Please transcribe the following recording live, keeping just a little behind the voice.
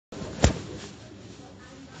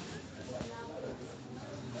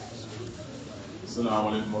السلام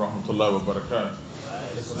عليكم ورحمة الله وبركاته.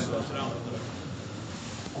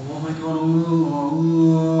 الله أكبر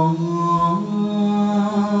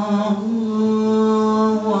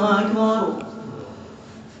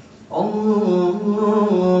الله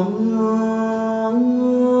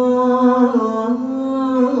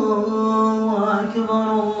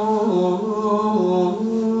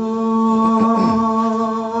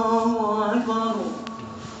أكبر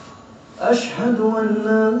أشهد أن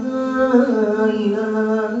لا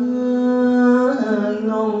إله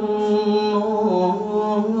إلا الله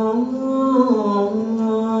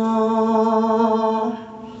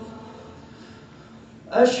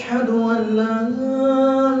أشهد أن لا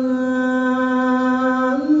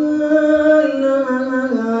إله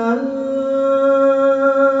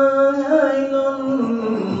إلا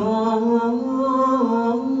الله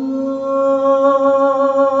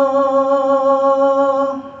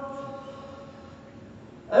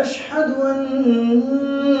أشهد أن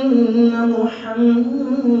محمدًا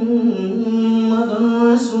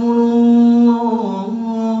رسول الله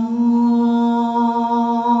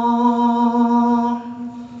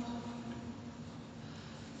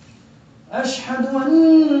أشهد أن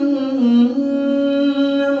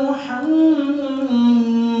محمدًا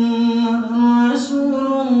رسول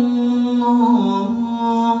الله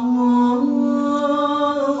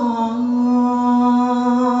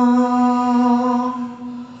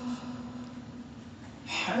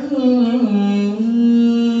حي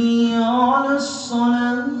على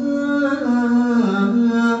الصلاة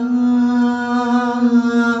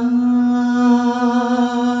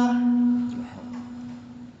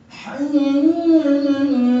حي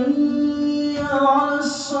على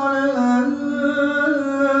الصلاة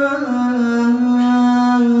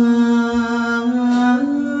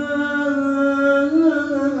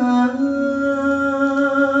حي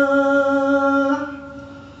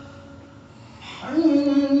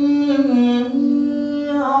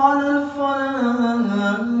على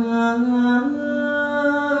الفلاح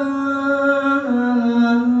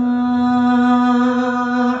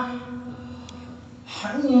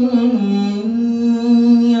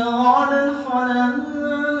حي على الفلاح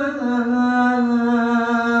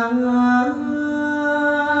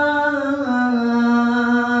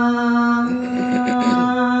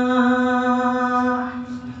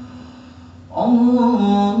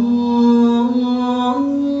الله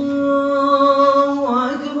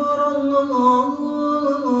أكبر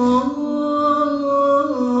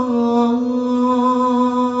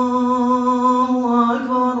الله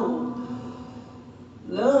أكبر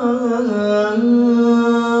لا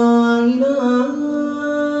إله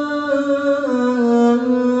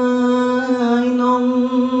إلا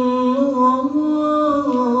الله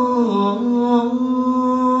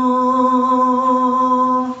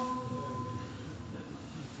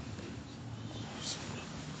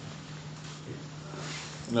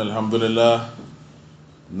الحمد لله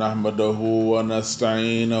نحمده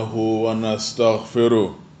ونستعينه ونستغفره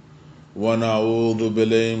ونعوذ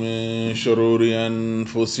بالله من شرور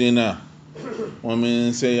أنفسنا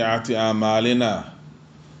ومن سيئات أعمالنا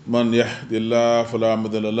من يهد الله فلا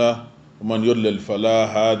مضل له ومن يضلل فلا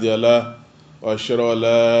هادي له وأشهد أن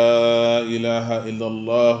لا إله إلا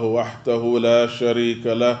الله وحده لا شريك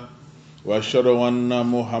له وأشهد أن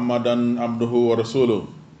محمدا عبده ورسوله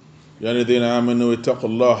يا الذين آمنوا اتقوا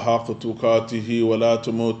الله حق تقاته ولا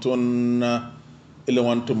تموتن إلا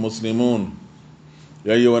وأنتم مسلمون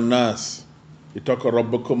يا أيها الناس اتقوا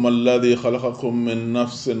ربكم الذي خلقكم من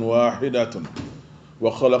نفس واحدة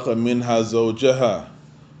وخلق منها زوجها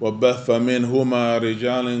وبث منهما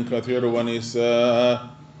رجالا كثيرا ونساء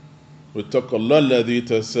واتقوا الله الذي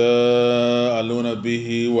تساءلون به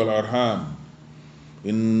والأرحام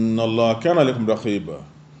إن الله كان لكم رقيبا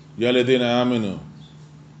يا الذين آمنوا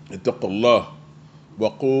اتقوا الله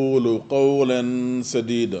وقولوا قولا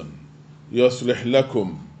سديدا يصلح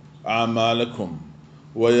لكم أعمالكم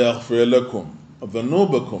ويغفر لكم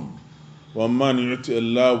ذنوبكم ومن يطع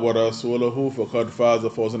الله ورسوله فقد فاز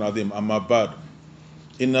فوزا عظيما أما بعد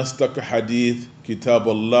إن أصدق حديث كتاب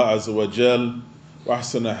الله عز وجل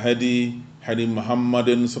وأحسن هدي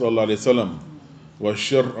محمد صلى الله عليه وسلم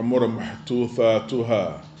وشر أمور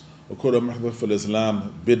محدثاتها وكل محدث في الإسلام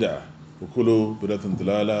بدعة وكل بدعة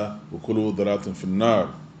ضلالة وكل ضلالة في النار.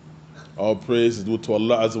 All praise is due to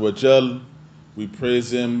Allah Azza wa Jal. We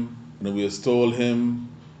praise Him and we extol Him.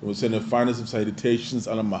 And we send the finest of salutations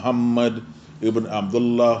ala Muhammad ibn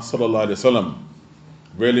Abdullah sallallahu alaihi wasallam.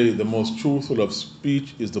 Really, the most truthful of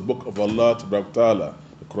speech is the book of Allah Ta'ala,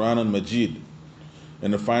 the Quran and Majid.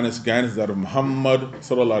 And the finest guidance is that of Muhammad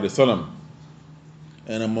sallallahu alaihi wasallam.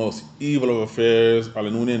 And the most evil of affairs are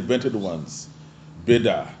the newly invented ones,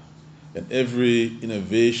 bid'ah, And every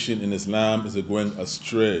innovation in Islam is a going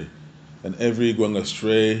astray. And every going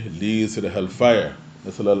astray leads to the hellfire.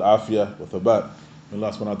 Nasalul afiyah wa thabat. May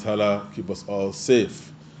Allah subhanahu wa ta'ala keep us all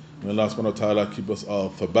safe. May Allah subhanahu wa ta'ala keep us all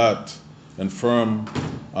thabat and firm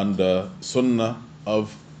on the sunnah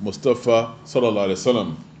of Mustafa sallallahu alaihi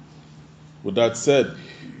wasallam. With that said,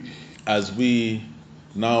 as we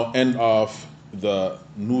now end off the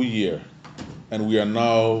new year and we are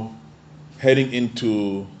now heading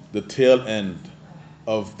into the tail end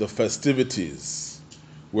of the festivities,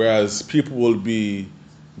 whereas people will be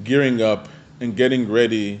gearing up and getting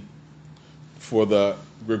ready for the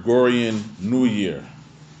Gregorian New Year.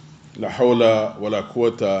 La hawla wa la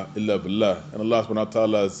quwwata illa billah. And Allah subhanahu wa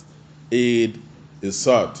ta'ala's aid is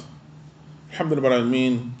sought. Alhamdulillah, I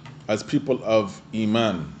mean, as people of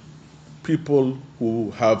Iman, people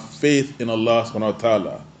who have faith in Allah subhanahu wa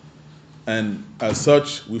ta'ala, and as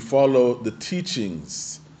such, we follow the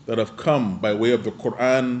teachings that have come by way of the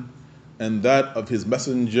Quran and that of His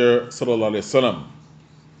Messenger sallallahu alaihi wasallam.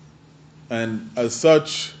 And as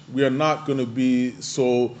such, we are not going to be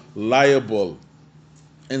so liable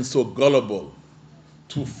and so gullible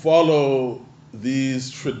to follow these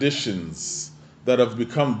traditions that have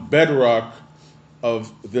become bedrock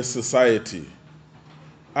of this society.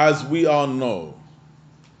 As we all know,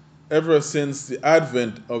 ever since the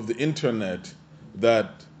advent of the internet,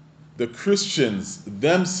 that the Christians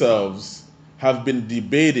themselves have been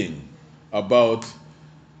debating about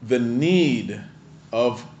the need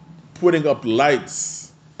of putting up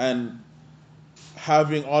lights and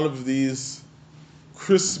having all of these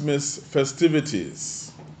Christmas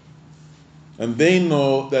festivities. And they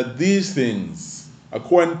know that these things,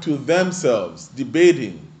 according to themselves,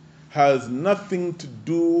 debating, has nothing to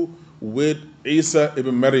do with Isa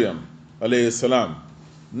ibn Maryam, alayhi salam.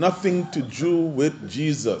 Nothing to do with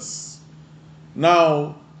Jesus.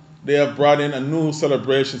 Now, they have brought in a new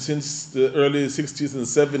celebration since the early 60s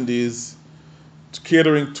and 70s,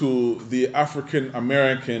 catering to the African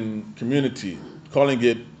American community, calling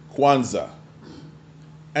it Kwanzaa.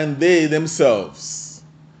 And they themselves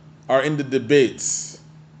are in the debates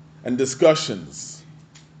and discussions.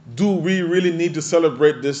 Do we really need to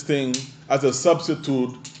celebrate this thing as a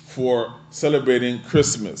substitute for celebrating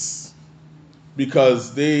Christmas?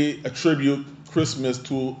 Because they attribute Christmas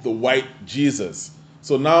to the white Jesus.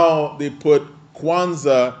 So now they put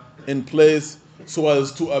Kwanzaa in place so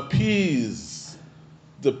as to appease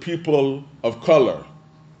the people of color,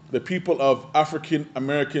 the people of African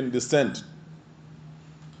American descent.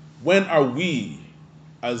 When are we,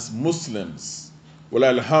 as Muslims,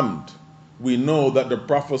 wallah alhamd, we know that the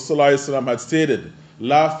Prophet ﷺ had stated,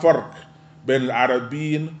 La farq bain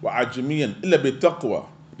al-Arabiyyin wa ajamiyyin illa bi-taqwa.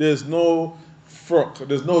 There's no farq,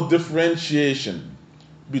 there's no differentiation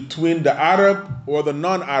between the Arab or the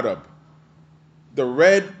non-Arab, the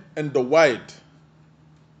red and the white,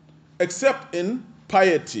 except in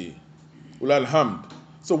piety. Wallah alhamd.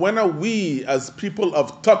 So when are we, as people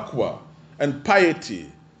of taqwa and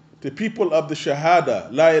piety, the people of the Shahada,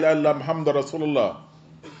 La ilaha illallah Muhammad Rasulullah,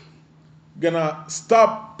 gonna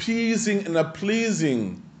stop pleasing and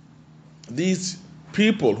pleasing these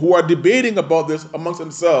people who are debating about this amongst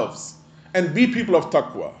themselves and be people of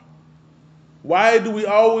taqwa? Why do we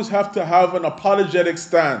always have to have an apologetic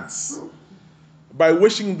stance by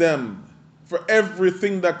wishing them for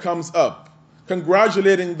everything that comes up,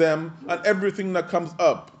 congratulating them on everything that comes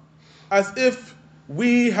up, as if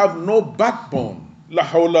we have no backbone? La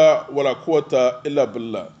hawla wa la quwwata illa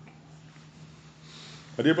billah.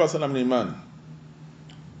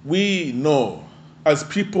 We know, as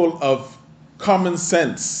people of common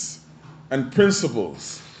sense and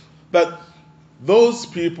principles, that those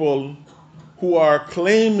people who are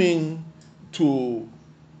claiming to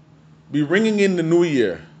be ringing in the new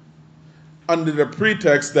year under the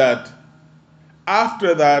pretext that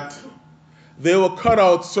after that they will cut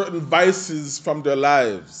out certain vices from their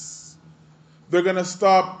lives, they're going to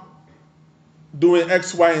stop doing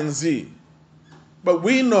X, Y, and Z. But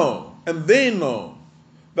we know, and they know,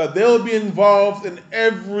 that they'll be involved in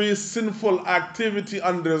every sinful activity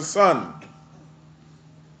under the sun.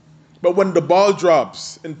 But when the ball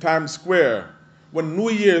drops in Times Square, when New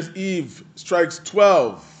Year's Eve strikes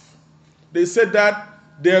 12, they said that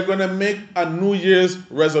they're going to make a New Year's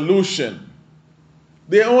resolution.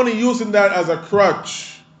 They're only using that as a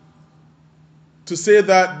crutch to say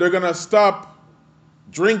that they're going to stop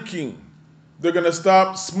drinking, they're going to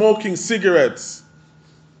stop smoking cigarettes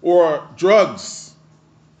or drugs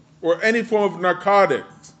or any form of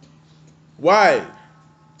narcotics. Why?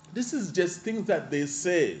 This is just things that they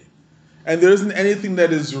say, and there isn't anything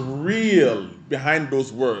that is real behind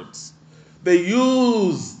those words. They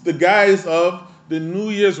use the guise of the New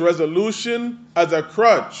Year's resolution as a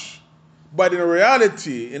crutch. But in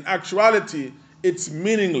reality, in actuality, it's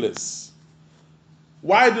meaningless.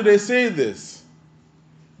 Why do they say this?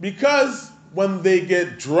 Because when they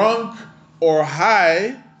get drunk or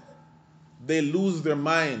high, they lose their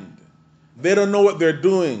mind. They don't know what they're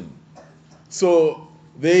doing. So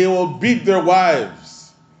they will beat their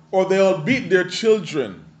wives, or they'll beat their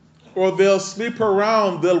children, or they'll sleep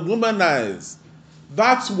around, they'll womanize.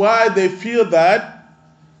 That's why they feel that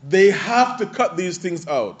they have to cut these things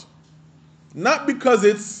out. Not because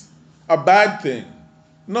it's a bad thing.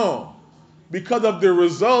 No, because of the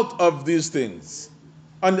result of these things.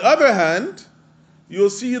 On the other hand, you'll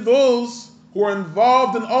see those who are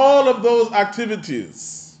involved in all of those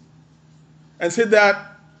activities and say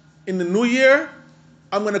that in the new year,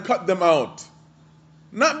 I'm going to cut them out.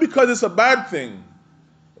 Not because it's a bad thing,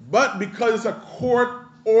 but because it's a court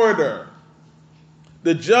order.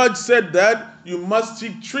 The judge said that you must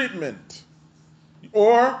seek treatment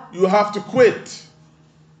or you have to quit.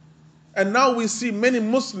 And now we see many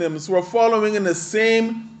Muslims who are following in the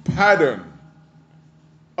same pattern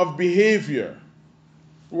of behavior,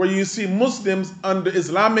 where you see Muslims under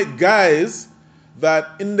Islamic guise that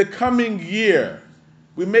in the coming year,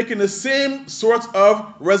 we're making the same sorts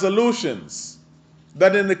of resolutions.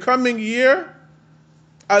 That in the coming year,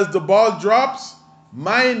 as the ball drops,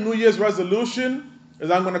 my New Year's resolution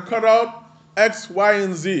is I'm going to cut out X, Y,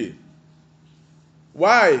 and Z.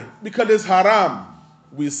 Why? Because it's haram,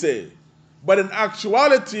 we say. But in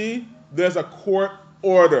actuality, there's a court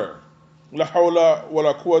order. La hawla wa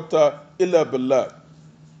la quwwata illa billah.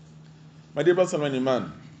 My dear brothers and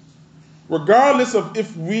iman, regardless of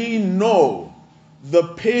if we know the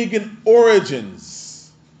pagan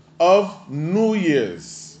origins of New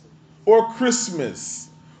Year's or Christmas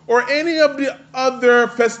or any of the other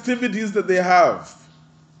festivities that they have,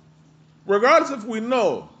 regardless if we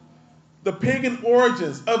know the pagan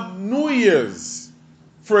origins of New Year's,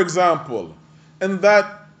 for example, and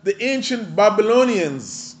that the ancient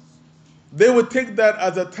Babylonians, they would take that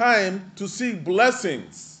as a time to seek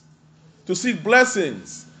blessings,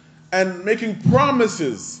 and making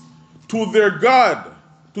promises to their God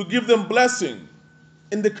to give them blessing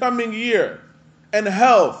in the coming year and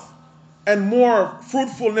health and more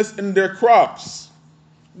fruitfulness in their crops.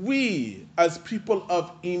 We, as people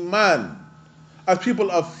of Iman, as people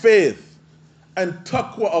of faith and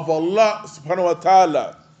taqwa of Allah subhanahu wa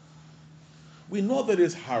ta'ala, we know that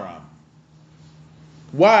it's haram.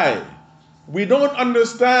 Why? We don't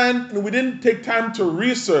understand and we didn't take time to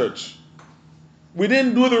research. We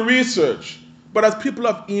didn't do the research. But as people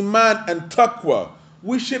of Iman and Taqwa,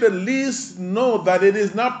 we should at least know that it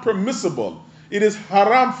is not permissible. It is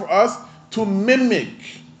haram for us to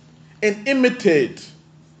mimic and imitate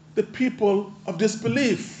the people of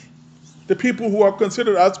disbelief, the people who are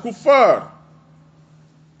considered as kuffar.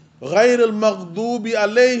 غَيْرِ الْمَغْضُوبِ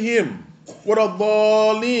عَلَيْهِمْ وَلَا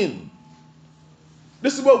الضَّالِّينَ.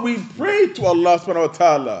 This is what we pray to Allah subhanahu wa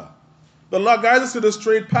ta'ala. The Allah guides us to the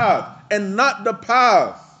straight path and not the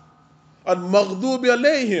path al-maghdubi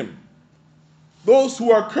alayhim, those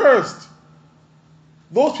who are cursed,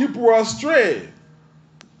 those people who are astray.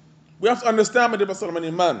 We have to understand, my dear Brother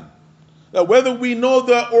Iman, that whether we know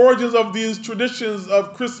the origins of these traditions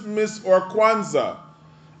of Christmas or Kwanzaa,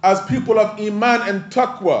 as people of Iman and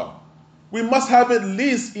Taqwa, we must have at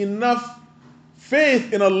least enough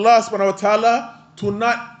faith in Allah subhanahu wa ta'ala to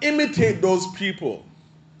not imitate those people.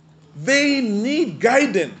 They need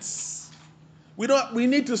guidance. We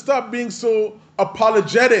need to stop being so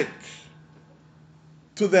apologetic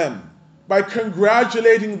to them by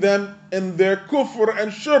congratulating them in their kufr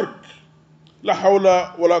and shirk. La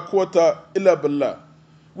hawla wa la quwwata illa billah.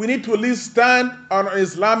 We need to at least stand on our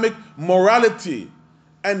Islamic morality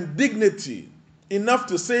and dignity enough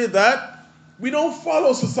to say that we don't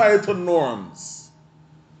follow societal norms.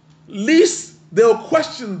 Least they'll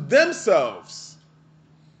question themselves.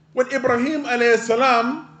 When Ibrahim alayhi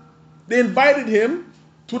salam, they invited him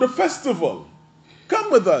to the festival.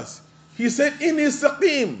 Come with us. He said, Inni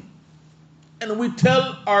saqim. And we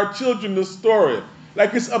tell our children the story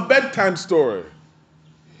like it's a bedtime story.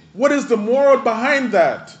 What is the moral behind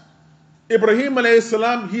that? Ibrahim alayhi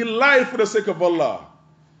salam, he lied for the sake of Allah.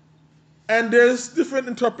 And there's different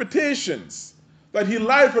interpretations that he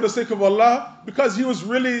lied for the sake of Allah because he was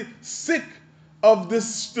really sick of the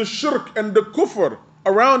shirk and the kufr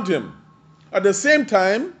around him. At the same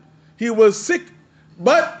time, he was sick,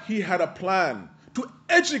 but he had a plan to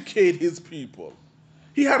educate his people.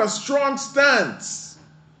 He had a strong stance.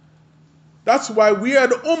 That's why we are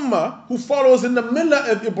the ummah who follows in the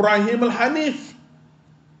millah of Ibrahim al-Hanif.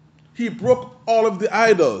 He broke all of the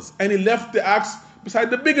idols and he left the axe beside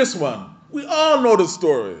the biggest one. We all know the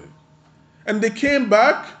story. And they came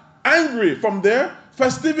back angry from their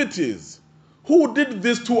festivities. Who did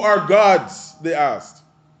this to our gods? They asked.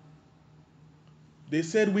 They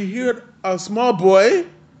said, we heard a small boy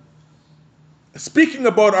speaking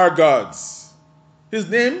about our gods. His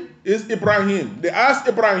name is Ibrahim. They asked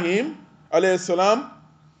Ibrahim, alayhi salam,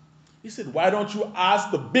 he said, why don't you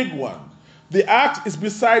ask the big one? The axe is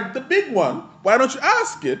beside the big one. Why don't you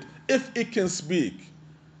ask it if it can speak?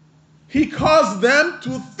 He caused them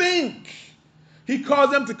to think. He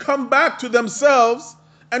caused them to come back to themselves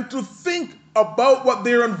and to think about what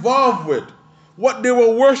they're involved with, what they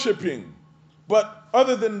were worshiping. But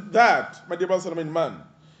other than that, my dear brothers and man,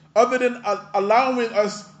 other than allowing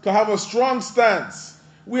us to have a strong stance,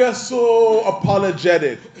 we are so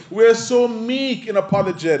apologetic. We are so meek and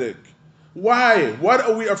apologetic. Why? What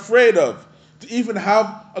are we afraid of? To even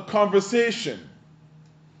have a conversation.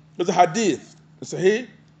 There's a hadith, a Sahih,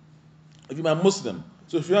 of Imam Muslim.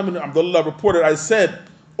 So if Imam Abdullah reported, I said,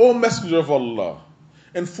 O Messenger of Allah,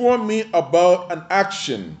 inform me about an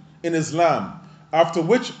action in Islam, after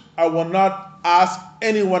which I will not ask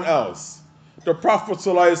anyone else. The Prophet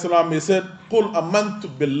ﷺ, he said, قُلْ أَمَنْتُ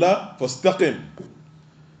بِاللَّهِ فَاسْتَقِمْ.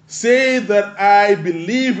 Say that I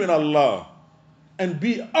believe in Allah and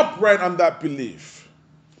be upright on that belief.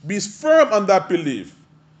 Be firm on that belief.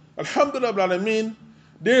 Alhamdulillah,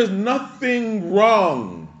 there is nothing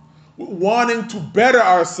wrong with wanting to better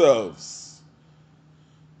ourselves.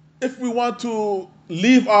 If we want to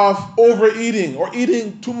leave off overeating or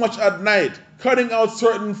eating too much at night, cutting out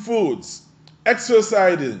certain foods,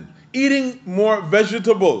 exercising, eating more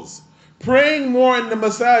vegetables, praying more in the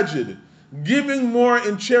masajid, giving more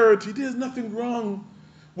in charity, there's nothing wrong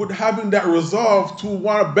with having that resolve to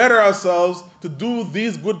want to better ourselves, to do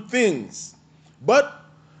these good things. But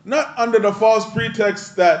not under the false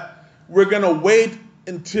pretext that we're going to wait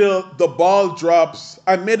until the ball drops.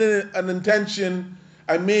 I made an intention,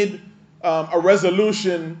 I made a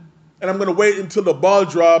resolution, and I'm going to wait until the ball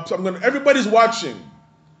drops. Everybody's watching,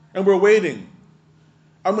 and we're waiting.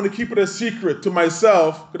 I'm going to keep it a secret to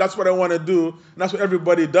myself, because that's what I want to do, and that's what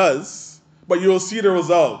everybody does. But you'll see the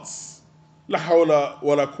results. La hawla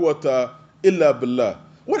wa la quwwata illa billah.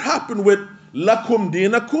 What happened with lakum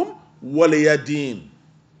dinakum waliya din?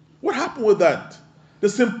 What happened with that? The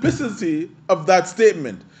simplicity of that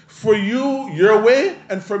statement. For you, your way,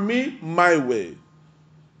 and for me, my way.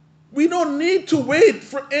 We don't need to wait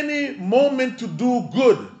for any moment to do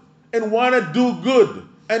good and want to do good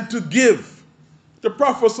and to give. The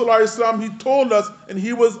Prophet ﷺ, he told us, and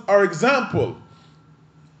he was our example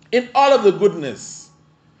in all of the goodness.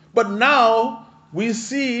 But now we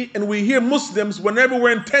see and we hear Muslims, whenever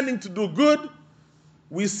we're intending to do good,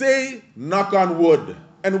 we say, knock on wood.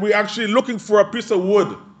 And we're actually looking for a piece of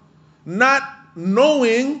wood, not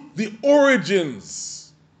knowing the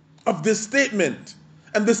origins of this statement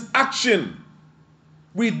and this action.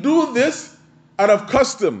 We do this out of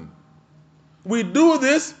custom. We do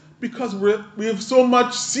this because we have so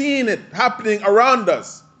much seen it happening around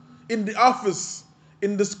us, in the office,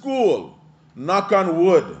 in the school. Knock on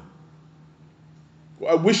wood.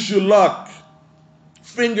 I wish you luck.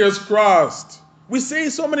 Fingers crossed. We say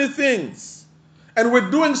so many things. And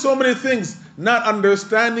we're doing so many things, not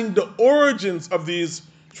understanding the origins of these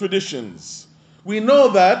traditions. We know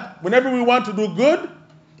that whenever we want to do good,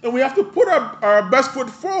 then we have to put our best foot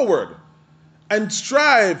forward and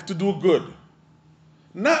strive to do good.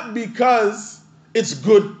 Not because it's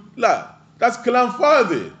good. La. That's kalam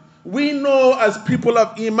fadhi. We know as people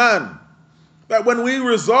of Iman that when we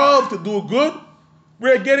resolve to do good,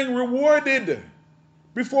 we're getting rewarded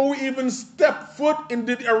before we even step foot in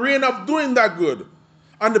the arena of doing that good,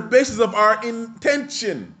 on the basis of our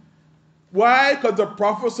intention. Why? Because the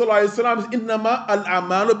Prophet ﷺ is innama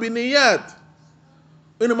al-amalu biniyat.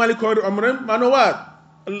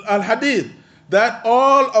 Al-hadith. That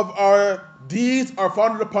all of our deeds are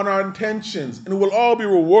founded upon our intentions, and will all be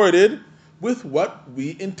rewarded with what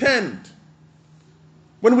we intend.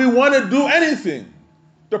 When we want to do anything,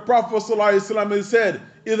 the Prophet ﷺ has said,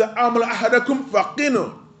 إِذَا عَمَلَ أَحَدَكُمْ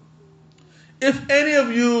فَقِنُوا. If any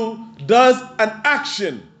of you does an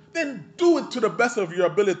action, then do it to the best of your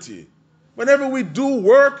ability. Whenever we do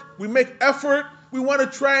work, we make effort, we want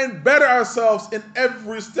to try and better ourselves in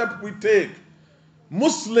every step we take.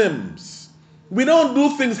 Muslims, we don't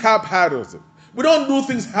do things haphazardly. We don't do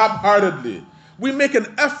things half-heartedly. We make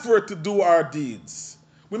an effort to do our deeds.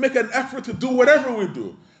 We make an effort to do whatever we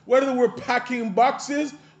do. Whether we're packing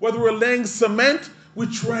boxes, whether we're laying cement, we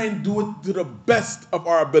try and do it to the best of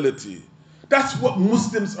our ability. That's what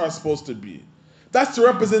Muslims are supposed to be. That's the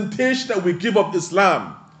representation that we give of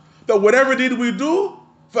Islam. That whatever deed we do,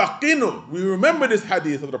 faqinu. We remember this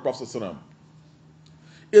hadith of the Prophet ﷺ.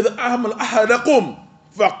 إِذْ أَعْمَلْ أَحَدَكُمْ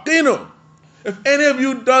فَقِنُوا. If any of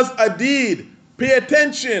you does a deed, pay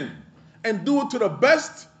attention and do it to the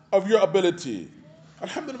best of your ability.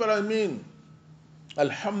 Alhamdulillah,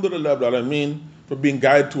 Alhamdulillah for being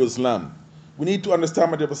guided to Islam. We need to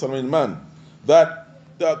understand, my dear man, that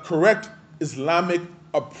the correct Islamic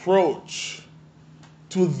approach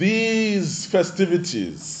to these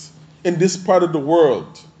festivities in this part of the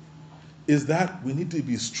world is that we need to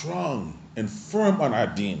be strong and firm on our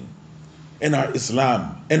deen, in our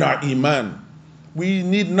Islam, in our iman. We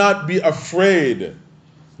need not be afraid.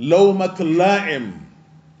 Lawmat la'im.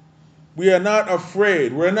 We are not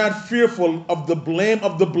afraid. We're not fearful of the blame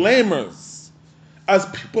of the blamers. As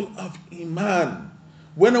people of iman,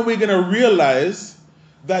 when are we going to realize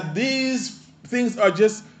that these things are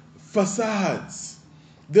just facades?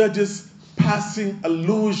 They're just passing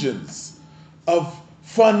illusions of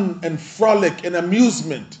fun and frolic and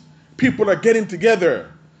amusement. People are getting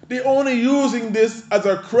together. They're only using this as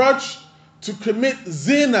a crutch to commit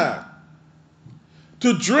zina,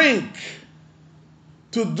 to drink,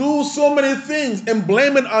 to do so many things and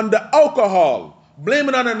blame it on the alcohol, blame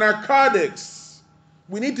it on the narcotics.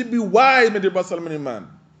 We need to be wise, my dear man.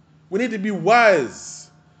 We need to be wise.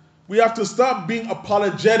 We have to stop being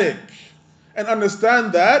apologetic and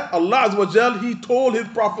understand that Allah Azza wa Jal, He told His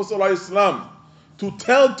Prophet Sallallahu Alaihi Wasallam to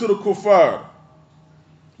tell to the kuffar,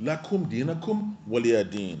 Lakum dinakum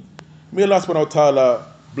waliyadeen. May Allah subhanahu wa ta'ala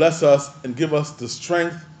bless us and give us the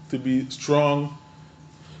strength to be strong,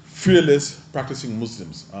 fearless, practicing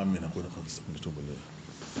Muslims. Ameen.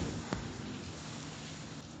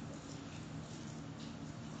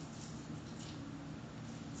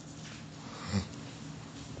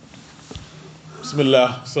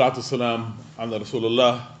 Bismillah, salatu salam, ala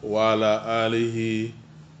Rasulullah, wa ala alihi,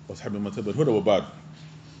 wa sahbihi matabad, huda wa ba'd.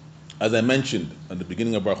 As I mentioned at the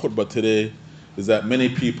beginning of our khutbah today, is that many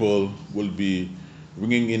people will be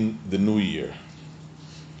ringing in the new year.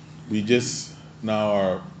 We just now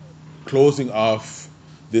are closing off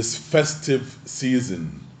this festive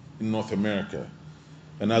season in North America.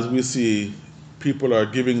 And as we see, people are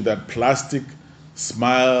giving that plastic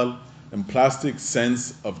smile and plastic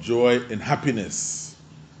sense of joy and happiness.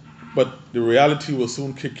 But the reality will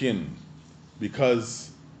soon kick in because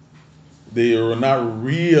they were not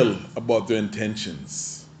real about their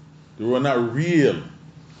intentions. They were not real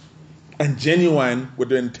and genuine with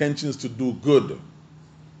their intentions to do good.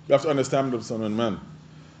 You have to understand, man,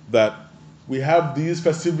 that we have these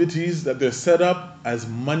festivities that they're set up as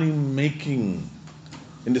money-making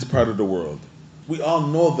in this part of the world. We all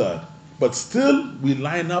know that. But still, we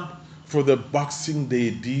line up for the Boxing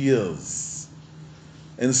Day deals.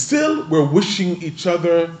 And still, we're wishing each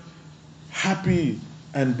other happy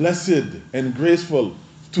and blessed and graceful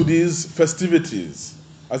to these festivities.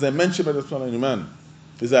 As I mentioned by the Iman,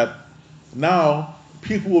 is that now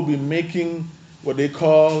people will be making what they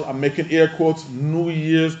call, I'm making air quotes, New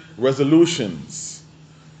Year's resolutions.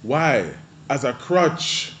 Why? As a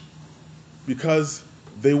crutch. Because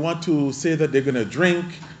they want to say that they're going to drink,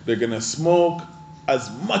 they're going to smoke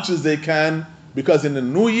as much as they can, because in the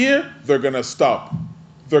new year, they're going to stop.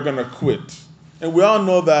 They're going to quit. And we all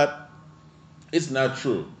know that it's not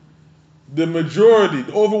true. The majority,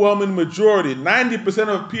 the overwhelming majority, 90%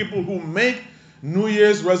 of people who make New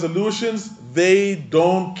Year's resolutions, they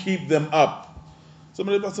don't keep them up.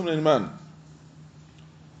 Man,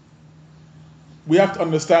 we have to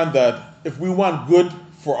understand that if we want good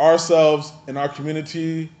for ourselves and our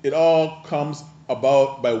community, it all comes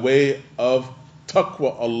about by way of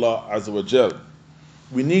taqwa Allah Azza wa Jal.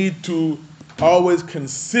 We need to always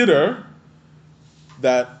consider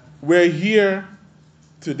that we're here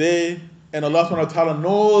today and Allah subhanahu wa ta'ala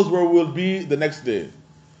knows where we'll be the next day.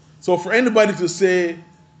 So for anybody to say,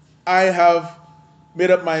 I have made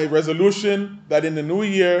up my resolution that in the new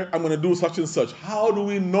year I'm going to do such and such, how do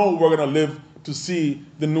we know we're going to live to see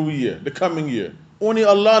the new year, the coming year? Only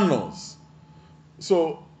Allah knows.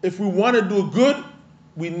 So if we want to do good,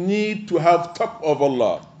 we need to have taqwa of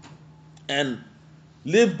Allah and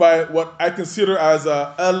live by what I consider as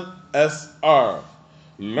a LSR,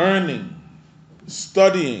 learning,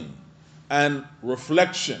 studying, and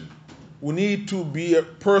reflection. We need to be a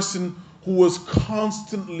person who is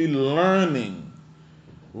constantly learning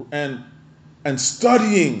and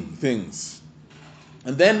studying things.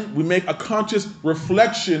 And then we make a conscious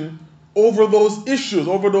reflection over those issues,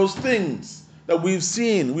 over those things that we've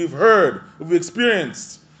seen, we've heard, we've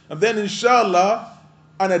experienced. And then inshallah,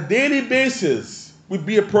 on a daily basis, we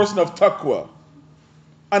be a person of taqwa.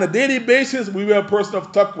 On a daily basis, we were a person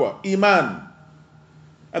of taqwa, iman.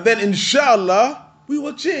 And then inshallah, we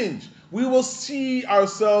will change. We will see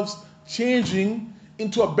ourselves changing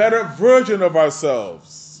into a better version of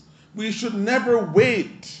ourselves. We should never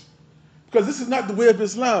wait, because this is not the way of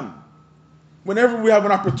Islam. Whenever we have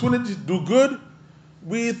an opportunity to do good,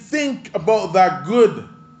 we think about that good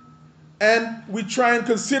and we try and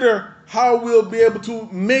consider how we'll be able to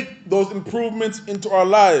make those improvements into our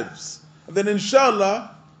lives. And then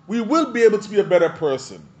inshallah, we will be able to be a better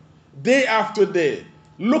person. Day after day,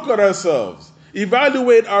 look at ourselves,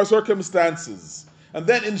 evaluate our circumstances, and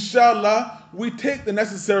then inshallah, we take the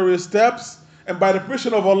necessary steps, and by the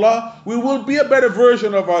permission of Allah, we will be a better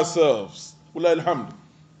version of ourselves. Wallahi alhamd.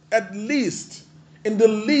 At least, in the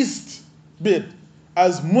least bit,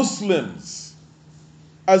 as Muslims,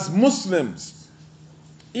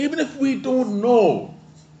 even if we don't know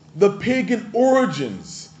the pagan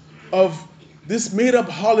origins of this made-up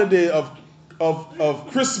holiday of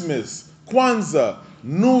Christmas, Kwanzaa,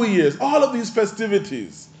 New Year's, all of these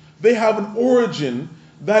festivities, they have an origin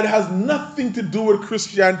that has nothing to do with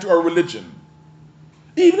Christianity or religion.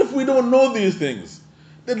 Even if we don't know these things,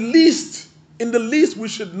 in the least we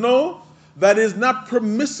should know that it is not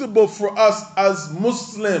permissible for us as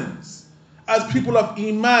Muslims, as people of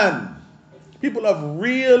Iman, people of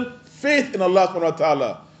real faith in Allah subhanahu wa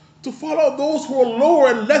ta'ala, to follow those who are lower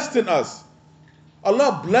and less than us.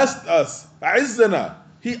 Allah blessed us, A'izzana.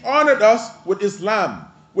 He honored us with Islam,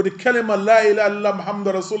 with the kalima La ilaha illallah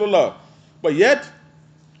Muhammad Rasulullah. But yet,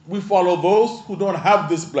 we follow those who don't have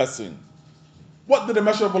this blessing. What did the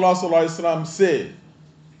Messenger of Allah sallallahu alaihi wasallam say?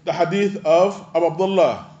 The hadith of Abu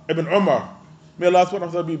Abdullah ibn Umar. May Allah subhanahu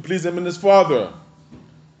wa ta'ala be pleased him and his father.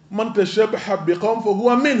 Man tashabbaha biqawm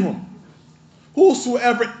fahuwa minhum.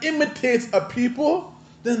 Whosoever imitates a people,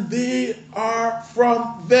 then they are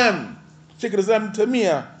from them. Shaykh al-Islam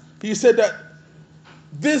Tamiya, he said that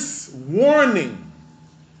this warning,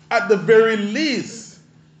 at the very least,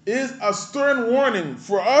 is a stern warning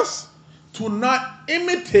for us to not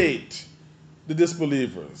imitate the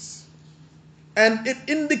disbelievers. And it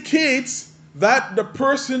indicates that the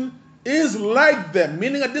person is like them,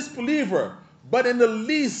 meaning a disbeliever. But in the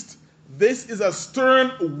least, this is a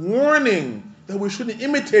stern warning that we shouldn't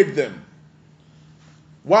imitate them.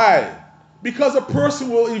 Why? Because a person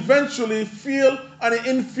will eventually feel an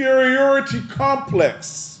inferiority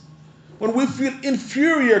complex. When we feel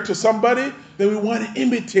inferior to somebody, then we want to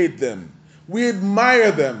imitate them. We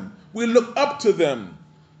admire them. We look up to them.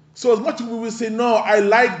 So as much as we will say, no, I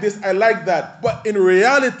like this, I like that. But in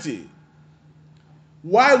reality,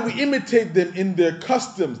 while we imitate them in their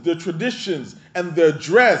customs, their traditions, and their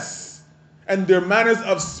dress, and their manners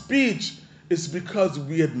of speech, it's because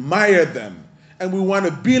we admire them and we want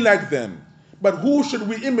to be like them. But who should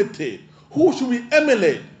we imitate? Who should we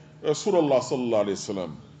emulate? Rasulullah sallallahu alayhi wa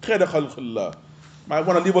sallam. Khayra khalqillah. I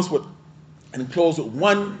want to leave us with and close with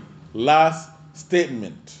one last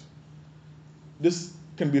statement. This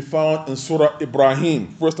can be found in Surah Ibrahim,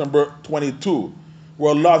 verse number 22,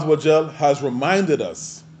 where Allah Azza wa Jal has reminded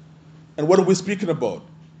us. And what are we speaking about?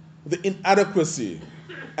 The inadequacy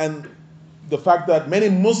and the fact that many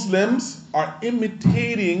Muslims are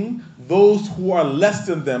imitating those who are less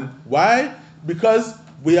than them. Why? Because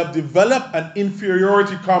we have developed an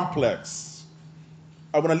inferiority complex.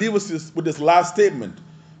 I want to leave us with this last statement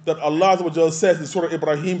that Allah Azza wa Jal says in Surah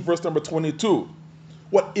Ibrahim, verse number 22.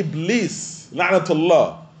 What Iblis,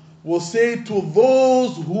 la'natullah, will say to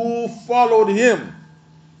those who followed him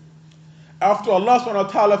after Allah subhanahu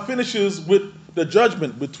wa ta'ala finishes with the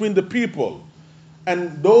judgment between the people,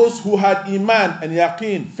 and those who had iman and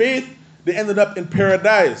yaqeen, faith, they ended up in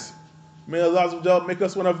paradise. May Allah make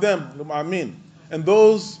us one of them. Ameen. And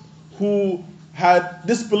those who had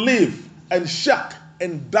disbelief and shak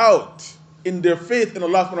and doubt in their faith in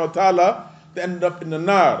Allah subhanahu wa ta'ala, they ended up in the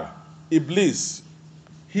nar. Iblis,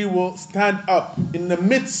 he will stand up in the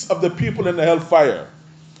midst of the people in the hellfire,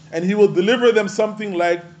 and he will deliver them something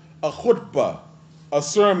like a khutbah, a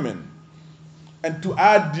sermon, and to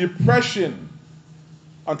add depression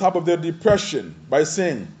on top of their depression by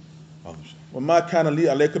saying, وَمَا كَانَ لِي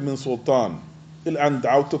عَلَيْكَ مِنْ سُلْطَانٍ إِلْ أَنْ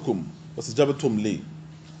دَعَوْتُكُمْ وَسَجَبْتُمْ لِي.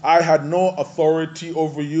 I had no authority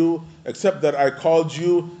over you except that I called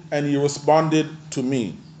you and you responded to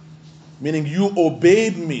me. Meaning you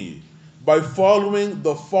obeyed me by following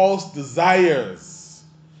the false desires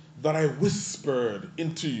that I whispered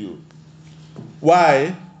into you.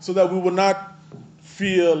 Why? So that we will not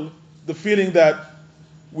feel the feeling that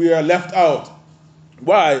we are left out.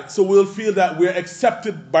 Why? So we'll feel that we're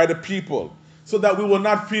accepted by the people, so that we will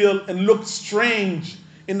not feel and look strange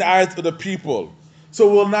in the eyes of the people.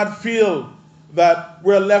 So we'll not feel that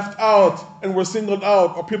we're left out and we're singled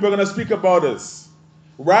out, or people are going to speak about us,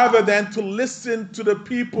 rather than to listen to the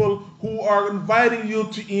people who are inviting you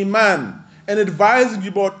to Iman and advising you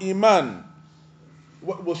about Iman.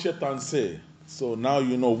 What will Shaitan say? So now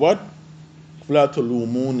you know what? فَلَا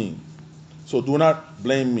تَلُومُونِي. So do not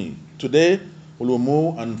blame me. Today,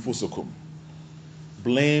 وَلُومُوا أَنفُسَكُمْ.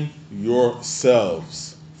 Blame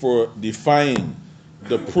yourselves for defying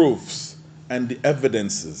the proofs and the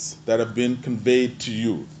evidences that have been conveyed to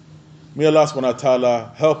you. May Allah subhanahu wa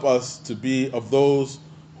ta'ala help us to be of those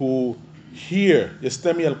who hear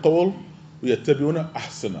يَسْتَمِيَ الْقَوْلِ وَيَتَّبِعُونَ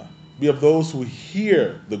أَحْسَنَهُ. Be of those who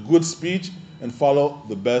hear the good speech and follow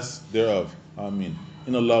the best thereof. Ameen.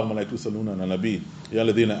 Inna Allah wa malaikatahu yusalluna ala nabi ya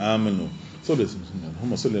alladhina amanu. So listen,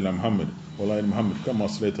 Allahumma salli ala Muhammad wa ala ali Muhammad kama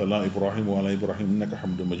sallaita ala Ibrahim wa ala Ibrahim innaka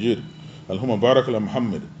Hamidum Majid. Allahumma barik ala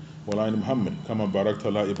Muhammad wa ala ali Muhammad kama barakta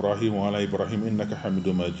ala Ibrahim wa ala Ibrahim innaka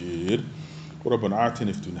Hamidum Majid. وربنا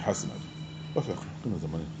آتنا في الدنيا حسنة وفي الآخرة حسنة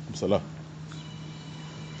زمانين صلاة.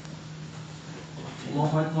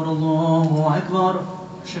 الله أكبر الله أكبر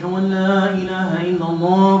أشهد أن لا إله إلا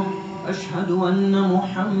الله أشهد أن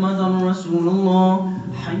محمدا رسول الله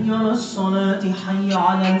حي على الصلاة حي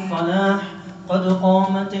على الفلاح قد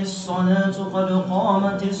قامت الصلاة قد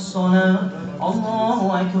قامت الصلاة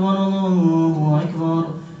الله أكبر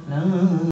لا